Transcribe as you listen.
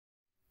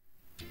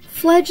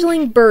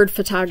Fledgling bird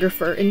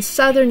photographer in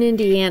southern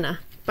Indiana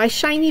by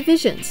Shiny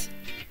Visions.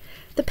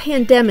 The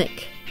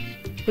pandemic.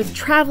 With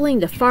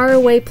traveling to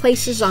faraway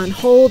places on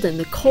hold and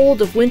the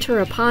cold of winter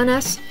upon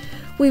us,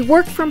 we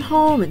work from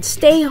home and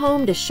stay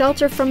home to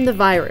shelter from the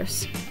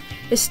virus.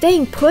 Is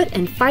staying put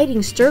and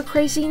fighting stir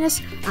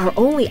craziness our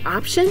only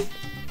option?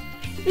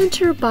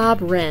 Enter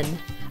Bob Wren,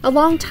 a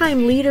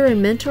longtime leader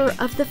and mentor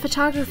of the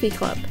photography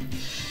club.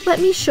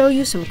 Let me show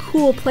you some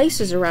cool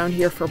places around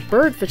here for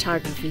bird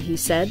photography, he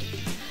said.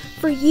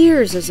 For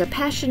years as a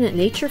passionate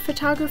nature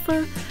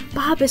photographer,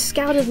 Bob has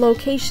scouted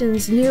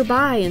locations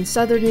nearby in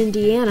southern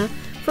Indiana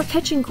for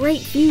catching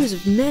great views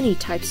of many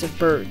types of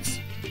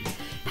birds.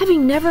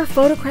 Having never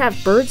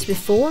photographed birds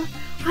before,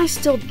 I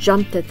still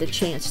jumped at the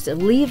chance to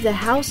leave the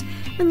house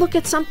and look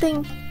at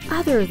something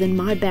other than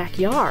my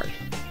backyard.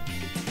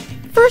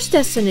 First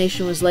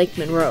destination was Lake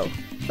Monroe,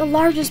 the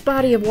largest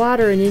body of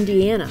water in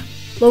Indiana,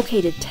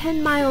 located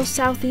 10 miles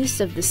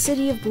southeast of the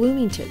city of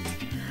Bloomington.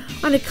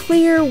 On a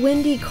clear,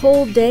 windy,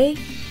 cold day,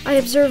 I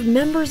observed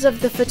members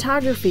of the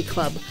photography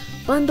club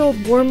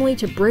bundled warmly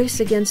to brace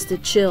against the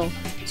chill,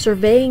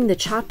 surveying the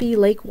choppy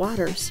lake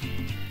waters.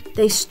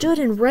 They stood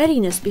in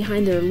readiness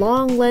behind their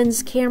long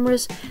lens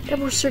cameras that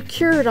were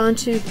secured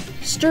onto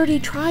sturdy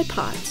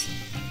tripods.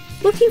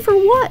 Looking for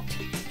what?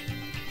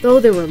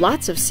 Though there were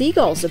lots of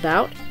seagulls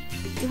about,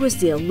 it was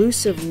the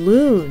elusive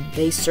loon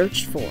they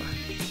searched for.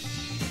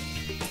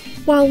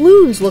 While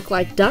loons look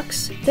like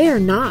ducks, they are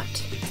not.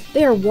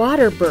 They are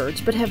water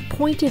birds, but have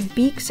pointed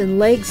beaks and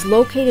legs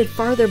located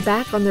farther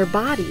back on their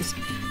bodies,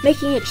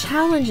 making it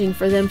challenging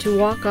for them to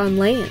walk on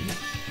land.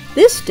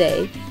 This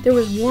day, there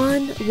was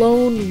one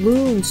lone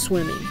loon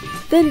swimming,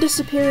 then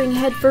disappearing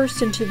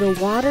headfirst into the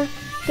water,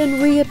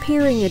 then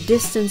reappearing a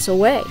distance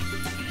away.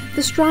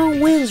 The strong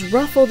winds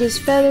ruffled his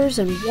feathers,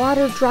 and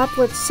water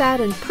droplets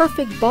sat in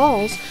perfect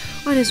balls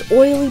on his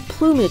oily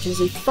plumage as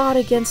he fought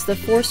against the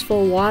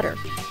forceful water.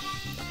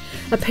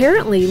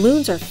 Apparently,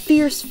 loons are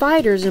fierce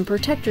fighters and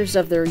protectors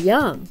of their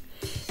young.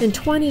 In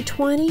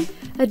 2020,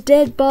 a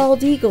dead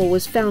bald eagle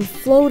was found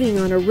floating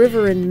on a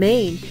river in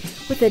Maine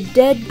with a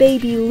dead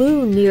baby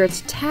loon near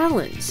its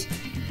talons.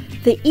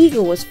 The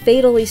eagle was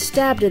fatally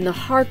stabbed in the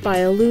heart by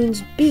a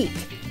loon's beak,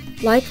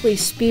 likely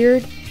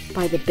speared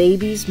by the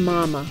baby's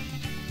mama.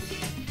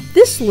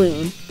 This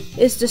loon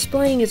is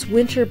displaying its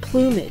winter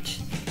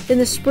plumage. In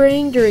the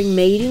spring, during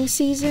mating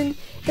season,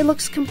 it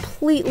looks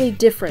completely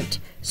different,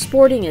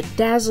 sporting a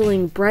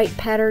dazzling, bright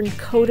patterned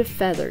coat of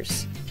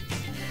feathers.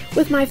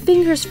 With my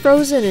fingers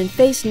frozen and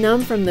face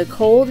numb from the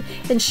cold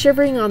and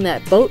shivering on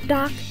that boat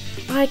dock,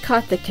 I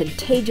caught the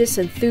contagious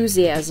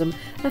enthusiasm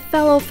of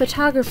fellow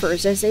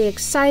photographers as they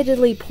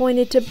excitedly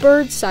pointed to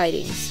bird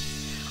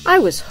sightings. I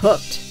was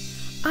hooked.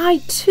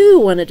 I too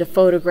wanted to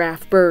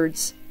photograph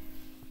birds.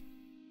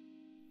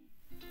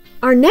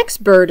 Our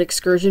next bird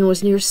excursion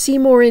was near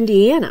Seymour,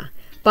 Indiana.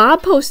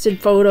 Bob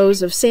posted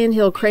photos of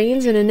sandhill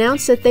cranes and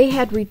announced that they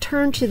had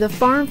returned to the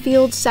farm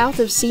fields south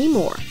of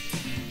Seymour.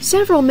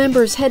 Several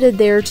members headed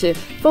there to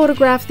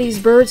photograph these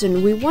birds,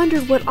 and we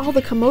wondered what all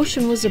the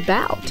commotion was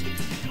about.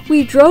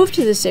 We drove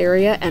to this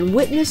area and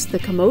witnessed the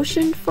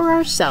commotion for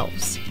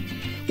ourselves.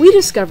 We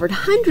discovered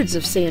hundreds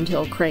of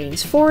sandhill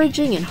cranes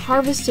foraging in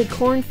harvested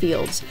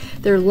cornfields,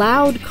 their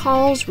loud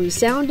calls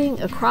resounding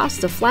across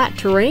the flat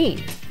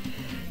terrain.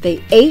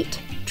 They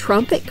ate,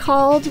 trumpet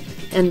called,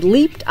 and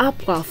leaped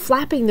up while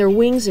flapping their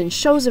wings in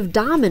shows of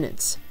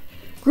dominance.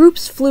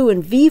 Groups flew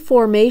in V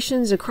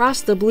formations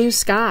across the blue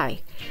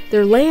sky.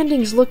 Their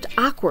landings looked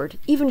awkward,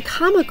 even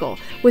comical,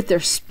 with their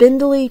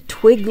spindly,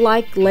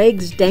 twig-like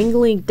legs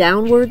dangling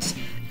downwards,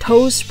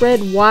 toes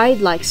spread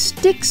wide like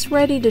sticks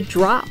ready to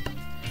drop.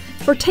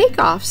 For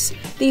takeoffs,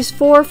 these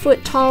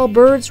 4-foot-tall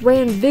birds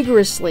ran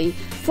vigorously,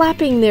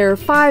 flapping their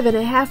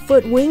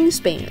 5.5-foot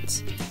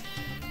wingspans.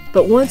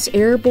 But once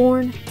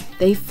airborne,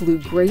 they flew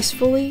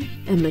gracefully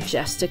and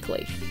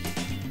majestically.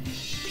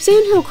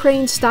 Sandhill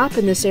cranes stop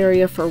in this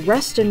area for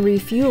rest and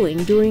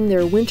refueling during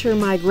their winter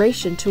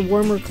migration to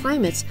warmer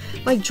climates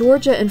like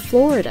Georgia and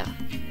Florida.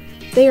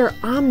 They are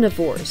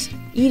omnivores,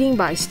 eating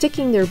by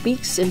sticking their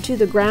beaks into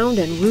the ground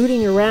and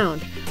rooting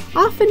around,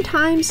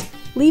 oftentimes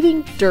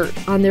leaving dirt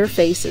on their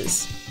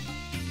faces.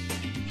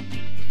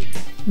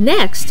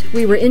 Next,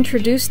 we were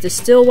introduced to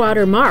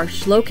Stillwater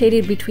Marsh,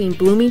 located between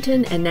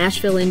Bloomington and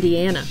Nashville,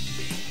 Indiana.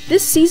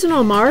 This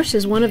seasonal marsh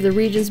is one of the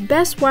region's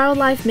best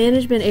wildlife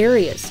management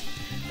areas.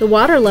 The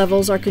water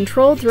levels are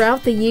controlled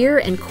throughout the year,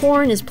 and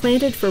corn is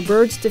planted for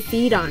birds to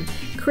feed on,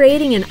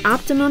 creating an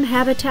optimum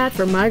habitat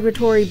for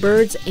migratory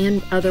birds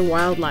and other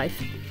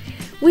wildlife.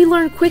 We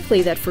learned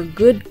quickly that for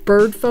good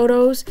bird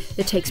photos,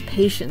 it takes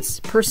patience,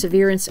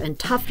 perseverance, and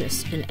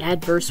toughness in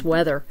adverse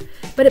weather.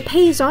 But it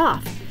pays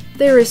off.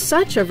 There is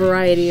such a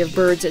variety of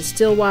birds at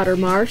Stillwater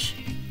Marsh.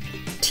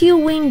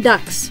 Teal-winged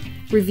ducks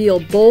reveal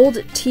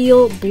bold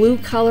teal-blue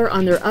color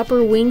on their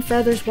upper wing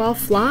feathers while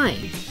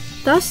flying,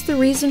 thus the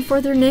reason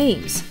for their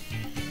names.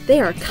 They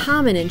are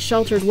common in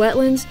sheltered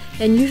wetlands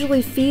and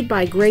usually feed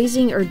by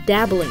grazing or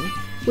dabbling,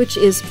 which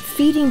is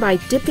feeding by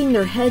dipping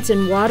their heads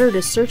in water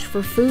to search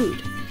for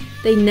food.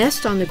 They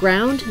nest on the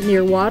ground,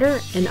 near water,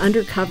 and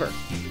under cover.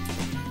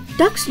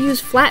 Ducks use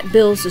flat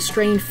bills to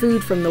strain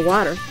food from the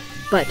water,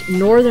 but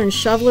northern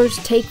shovelers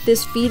take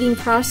this feeding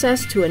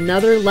process to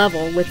another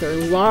level with their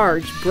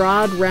large,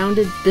 broad,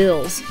 rounded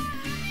bills.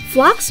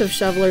 Flocks of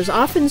shovelers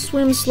often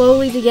swim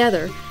slowly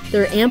together,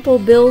 their ample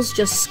bills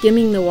just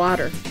skimming the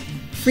water.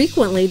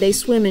 Frequently, they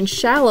swim in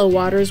shallow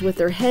waters with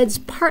their heads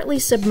partly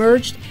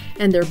submerged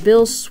and their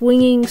bills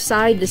swinging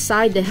side to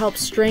side to help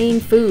strain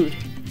food.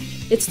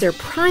 It's their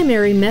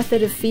primary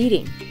method of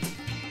feeding.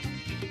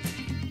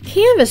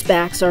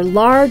 Canvasbacks are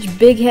large,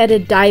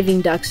 big-headed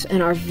diving ducks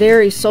and are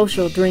very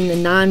social during the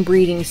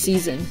non-breeding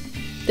season.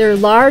 Their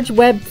large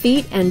webbed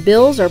feet and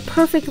bills are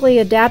perfectly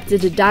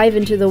adapted to dive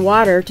into the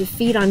water to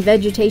feed on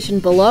vegetation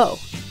below.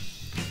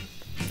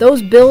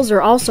 Those bills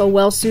are also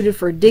well suited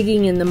for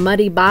digging in the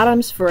muddy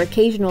bottoms for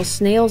occasional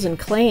snails and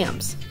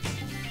clams.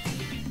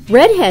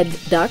 Redhead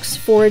ducks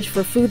forage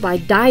for food by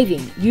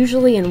diving,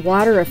 usually in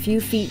water a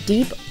few feet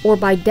deep or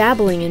by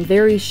dabbling in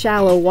very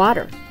shallow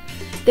water.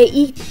 They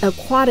eat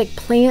aquatic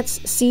plants,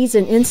 seeds,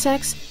 and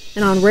insects,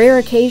 and on rare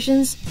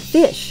occasions,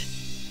 fish.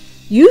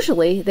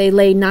 Usually, they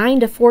lay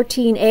 9 to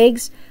 14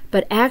 eggs,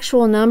 but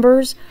actual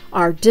numbers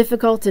are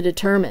difficult to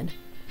determine.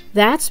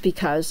 That's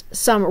because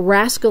some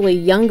rascally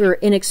younger,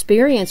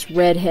 inexperienced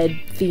redhead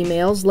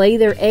females lay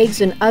their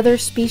eggs in other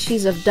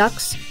species of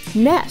ducks'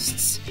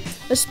 nests,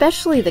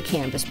 especially the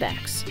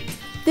canvasbacks.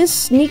 This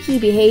sneaky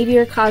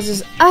behavior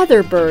causes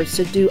other birds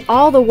to do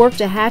all the work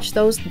to hatch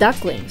those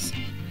ducklings.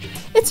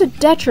 It's a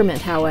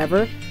detriment,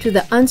 however, to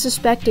the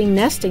unsuspecting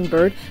nesting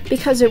bird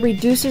because it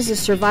reduces the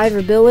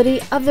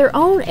survivability of their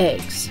own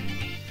eggs.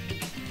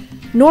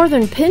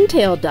 Northern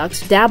pintail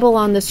ducks dabble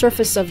on the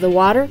surface of the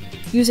water,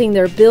 using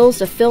their bills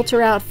to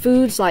filter out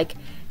foods like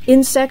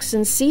insects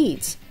and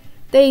seeds.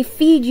 They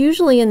feed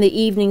usually in the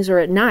evenings or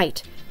at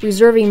night,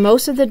 reserving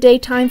most of the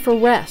daytime for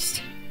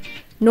rest.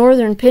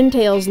 Northern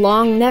pintails'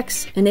 long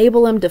necks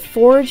enable them to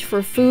forage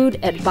for food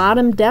at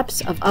bottom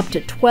depths of up to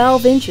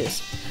 12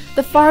 inches,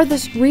 the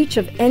farthest reach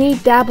of any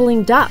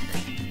dabbling duck.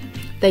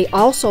 They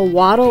also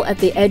waddle at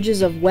the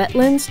edges of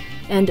wetlands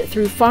and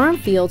through farm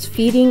fields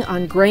feeding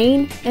on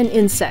grain and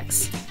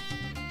insects.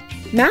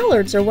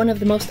 Mallards are one of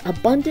the most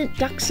abundant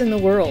ducks in the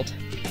world.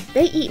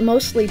 They eat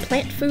mostly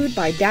plant food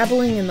by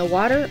dabbling in the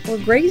water or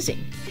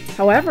grazing.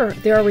 However,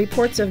 there are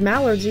reports of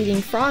mallards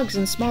eating frogs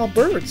and small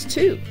birds,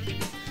 too.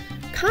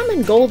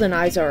 Common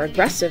goldeneyes are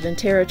aggressive and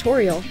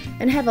territorial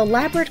and have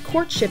elaborate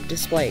courtship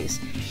displays.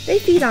 They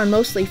feed on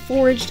mostly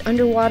foraged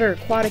underwater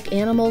aquatic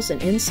animals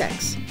and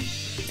insects.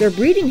 Their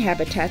breeding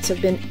habitats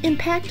have been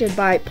impacted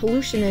by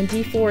pollution and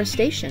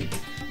deforestation,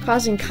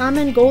 causing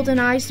common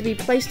goldeneyes to be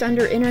placed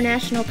under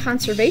international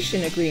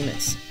conservation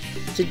agreements.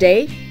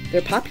 Today,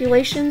 their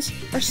populations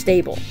are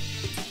stable.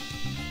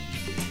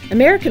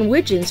 American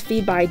widgeons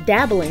feed by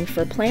dabbling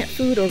for plant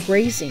food or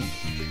grazing.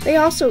 They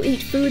also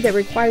eat food that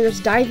requires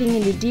diving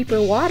into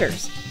deeper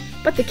waters.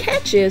 But the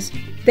catch is,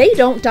 they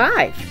don't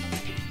dive.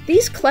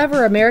 These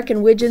clever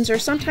American widgeons are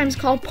sometimes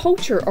called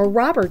poacher or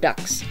robber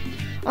ducks.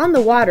 On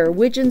the water,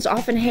 widgeons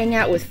often hang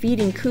out with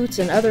feeding coots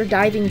and other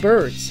diving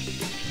birds.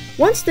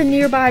 Once the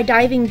nearby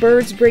diving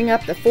birds bring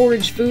up the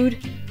foraged food,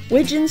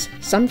 widgeons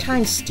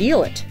sometimes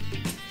steal it.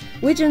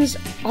 Widgeons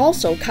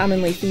also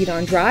commonly feed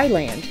on dry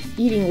land,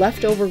 eating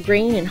leftover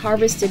grain in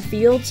harvested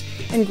fields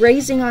and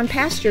grazing on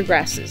pasture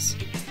grasses.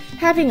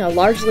 Having a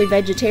largely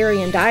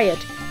vegetarian diet,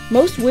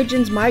 most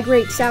widgeons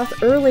migrate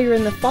south earlier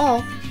in the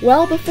fall,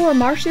 well before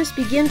marshes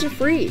begin to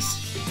freeze.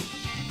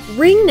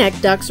 Ringneck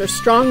ducks are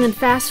strong and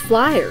fast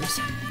flyers.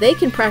 They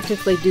can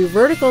practically do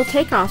vertical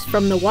takeoffs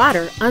from the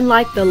water,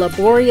 unlike the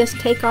laborious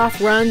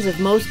takeoff runs of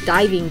most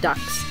diving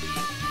ducks.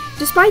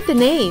 Despite the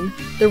name,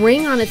 the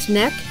ring on its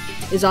neck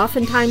is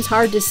oftentimes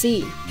hard to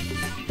see.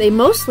 They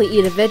mostly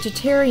eat a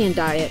vegetarian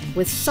diet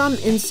with some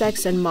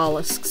insects and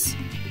mollusks.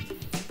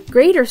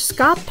 Greater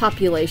scaup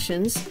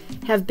populations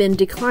have been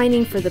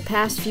declining for the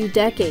past few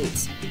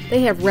decades.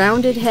 They have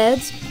rounded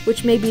heads,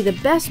 which may be the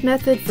best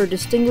method for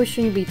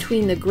distinguishing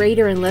between the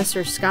greater and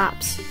lesser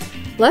scaups.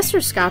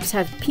 Lesser scaups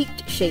have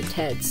peaked-shaped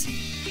heads.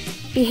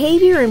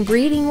 Behavior and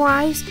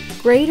breeding-wise,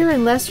 greater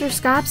and lesser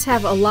scaups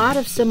have a lot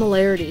of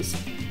similarities.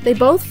 They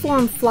both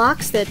form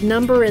flocks that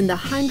number in the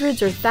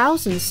hundreds or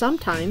thousands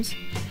sometimes.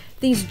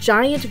 These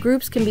giant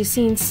groups can be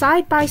seen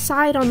side by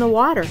side on the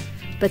water,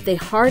 but they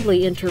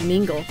hardly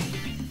intermingle.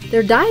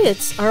 Their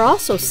diets are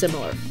also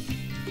similar.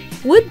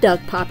 Wood duck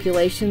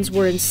populations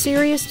were in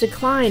serious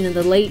decline in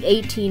the late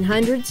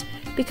 1800s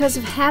because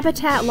of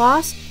habitat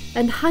loss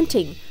and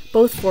hunting,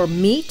 both for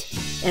meat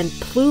and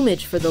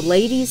plumage for the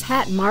ladies'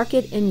 hat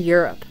market in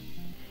Europe.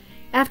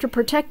 After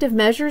protective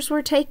measures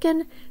were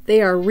taken,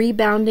 they are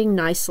rebounding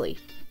nicely.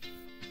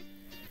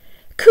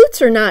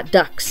 Coots are not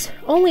ducks,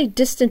 only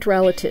distant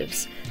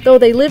relatives, though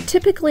they live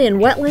typically in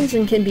wetlands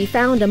and can be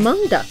found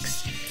among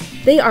ducks.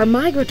 They are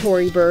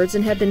migratory birds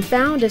and have been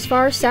found as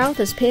far south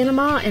as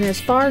Panama and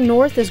as far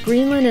north as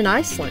Greenland and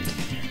Iceland.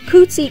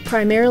 Coots eat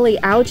primarily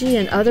algae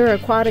and other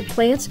aquatic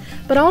plants,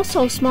 but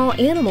also small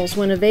animals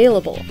when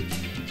available.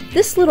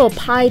 This little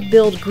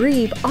pied-billed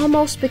grebe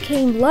almost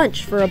became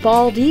lunch for a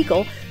bald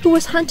eagle who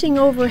was hunting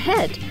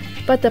overhead,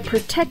 but the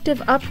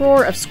protective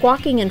uproar of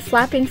squawking and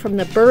flapping from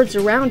the birds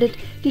around it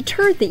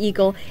deterred the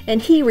eagle,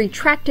 and he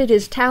retracted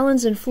his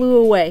talons and flew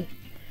away.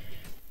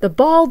 The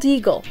bald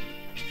eagle,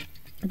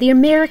 the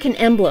American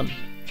emblem,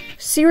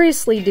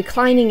 seriously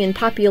declining in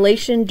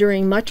population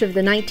during much of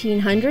the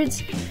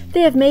 1900s,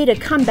 they have made a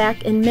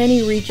comeback in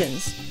many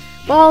regions.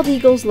 Bald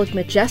eagles look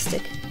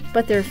majestic,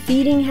 but their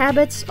feeding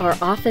habits are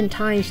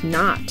oftentimes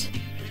not.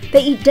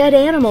 They eat dead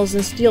animals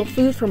and steal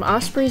food from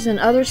ospreys and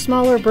other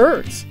smaller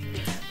birds.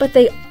 But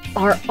they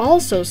are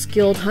also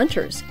skilled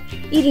hunters.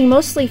 Eating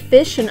mostly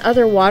fish and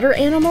other water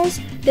animals,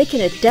 they can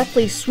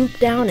adeptly swoop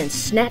down and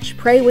snatch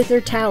prey with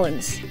their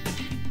talons.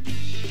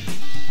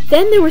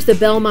 Then there was the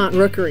Belmont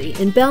Rookery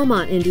in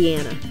Belmont,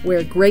 Indiana,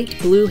 where great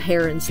blue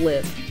herons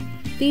live.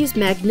 These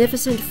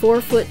magnificent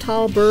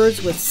 4-foot-tall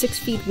birds with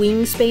 6-feet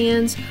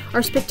wingspans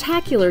are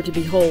spectacular to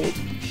behold.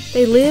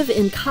 They live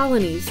in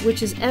colonies,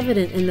 which is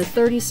evident in the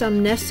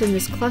 30-some nests in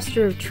this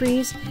cluster of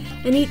trees,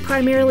 and eat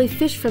primarily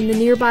fish from the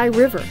nearby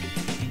river.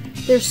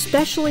 Their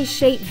specially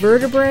shaped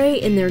vertebrae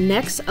in their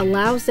necks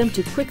allows them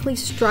to quickly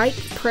strike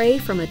prey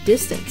from a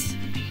distance.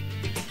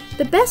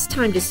 The best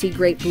time to see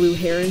great blue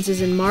herons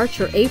is in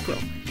March or April,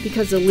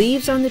 because the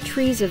leaves on the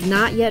trees have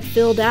not yet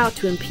filled out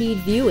to impede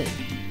viewing.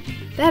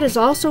 That is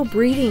also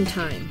breeding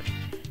time.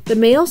 The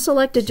males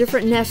select a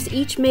different nest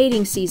each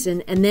mating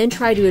season and then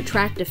try to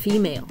attract a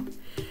female.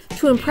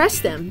 To impress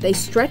them, they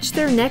stretch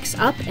their necks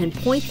up and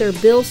point their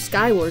bills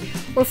skyward,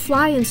 or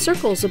fly in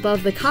circles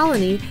above the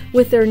colony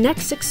with their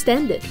necks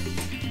extended.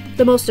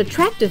 The most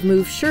attractive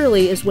move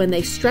surely is when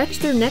they stretch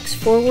their necks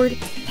forward,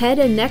 head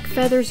and neck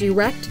feathers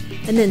erect,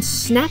 and then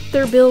snap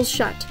their bills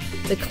shut,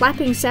 the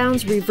clapping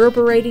sounds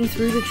reverberating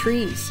through the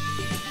trees.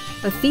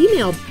 A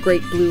female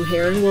great blue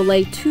heron will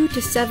lay 2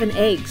 to 7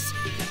 eggs.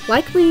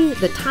 Likely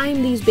the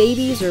time these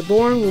babies are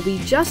born will be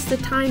just the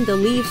time the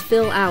leaves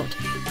fill out,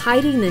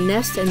 hiding the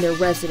nest and their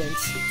residence.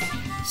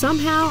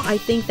 Somehow, I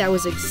think that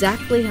was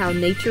exactly how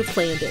nature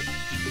planned it.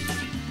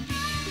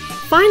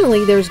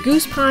 Finally, there's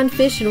Goose Pond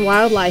Fish and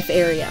Wildlife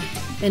Area.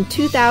 In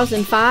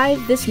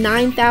 2005, this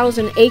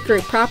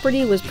 9,000-acre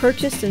property was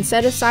purchased and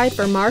set aside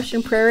for marsh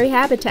and prairie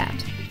habitat.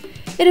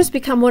 It has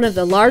become one of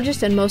the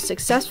largest and most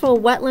successful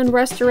wetland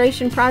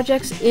restoration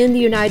projects in the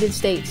United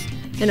States,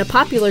 and a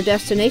popular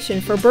destination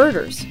for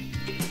birders.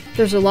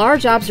 There's a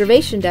large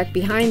observation deck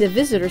behind the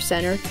visitor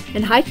center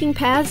and hiking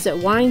paths that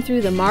wind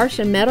through the marsh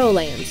and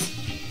meadowlands.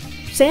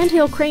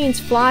 Sandhill cranes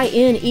fly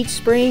in each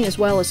spring, as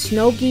well as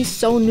snow geese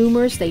so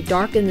numerous they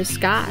darken the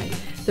sky,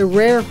 the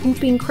rare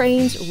whooping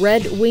cranes,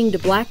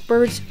 red-winged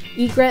blackbirds,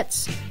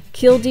 egrets,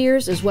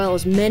 killdeers, as well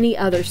as many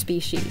other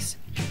species.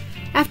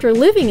 After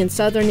living in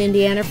southern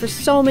Indiana for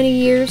so many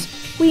years,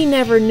 we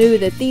never knew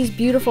that these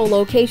beautiful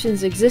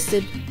locations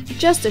existed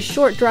just a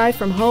short drive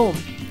from home.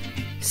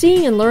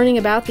 Seeing and learning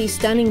about these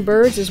stunning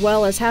birds as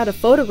well as how to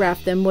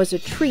photograph them was a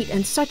treat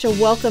and such a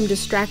welcome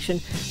distraction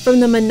from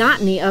the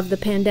monotony of the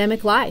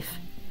pandemic life.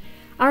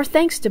 Our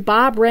thanks to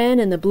Bob Wren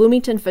and the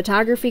Bloomington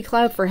Photography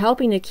Club for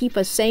helping to keep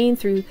us sane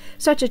through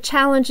such a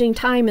challenging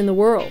time in the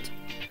world.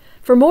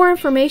 For more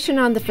information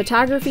on the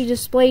photography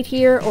displayed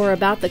here or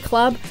about the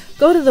club,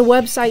 go to the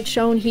website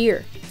shown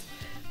here.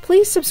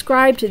 Please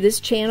subscribe to this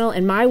channel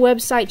and my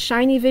website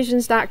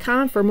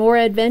shinyvisions.com for more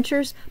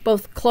adventures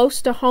both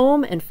close to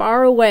home and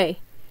far away.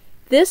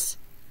 This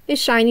is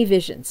Shiny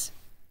Visions.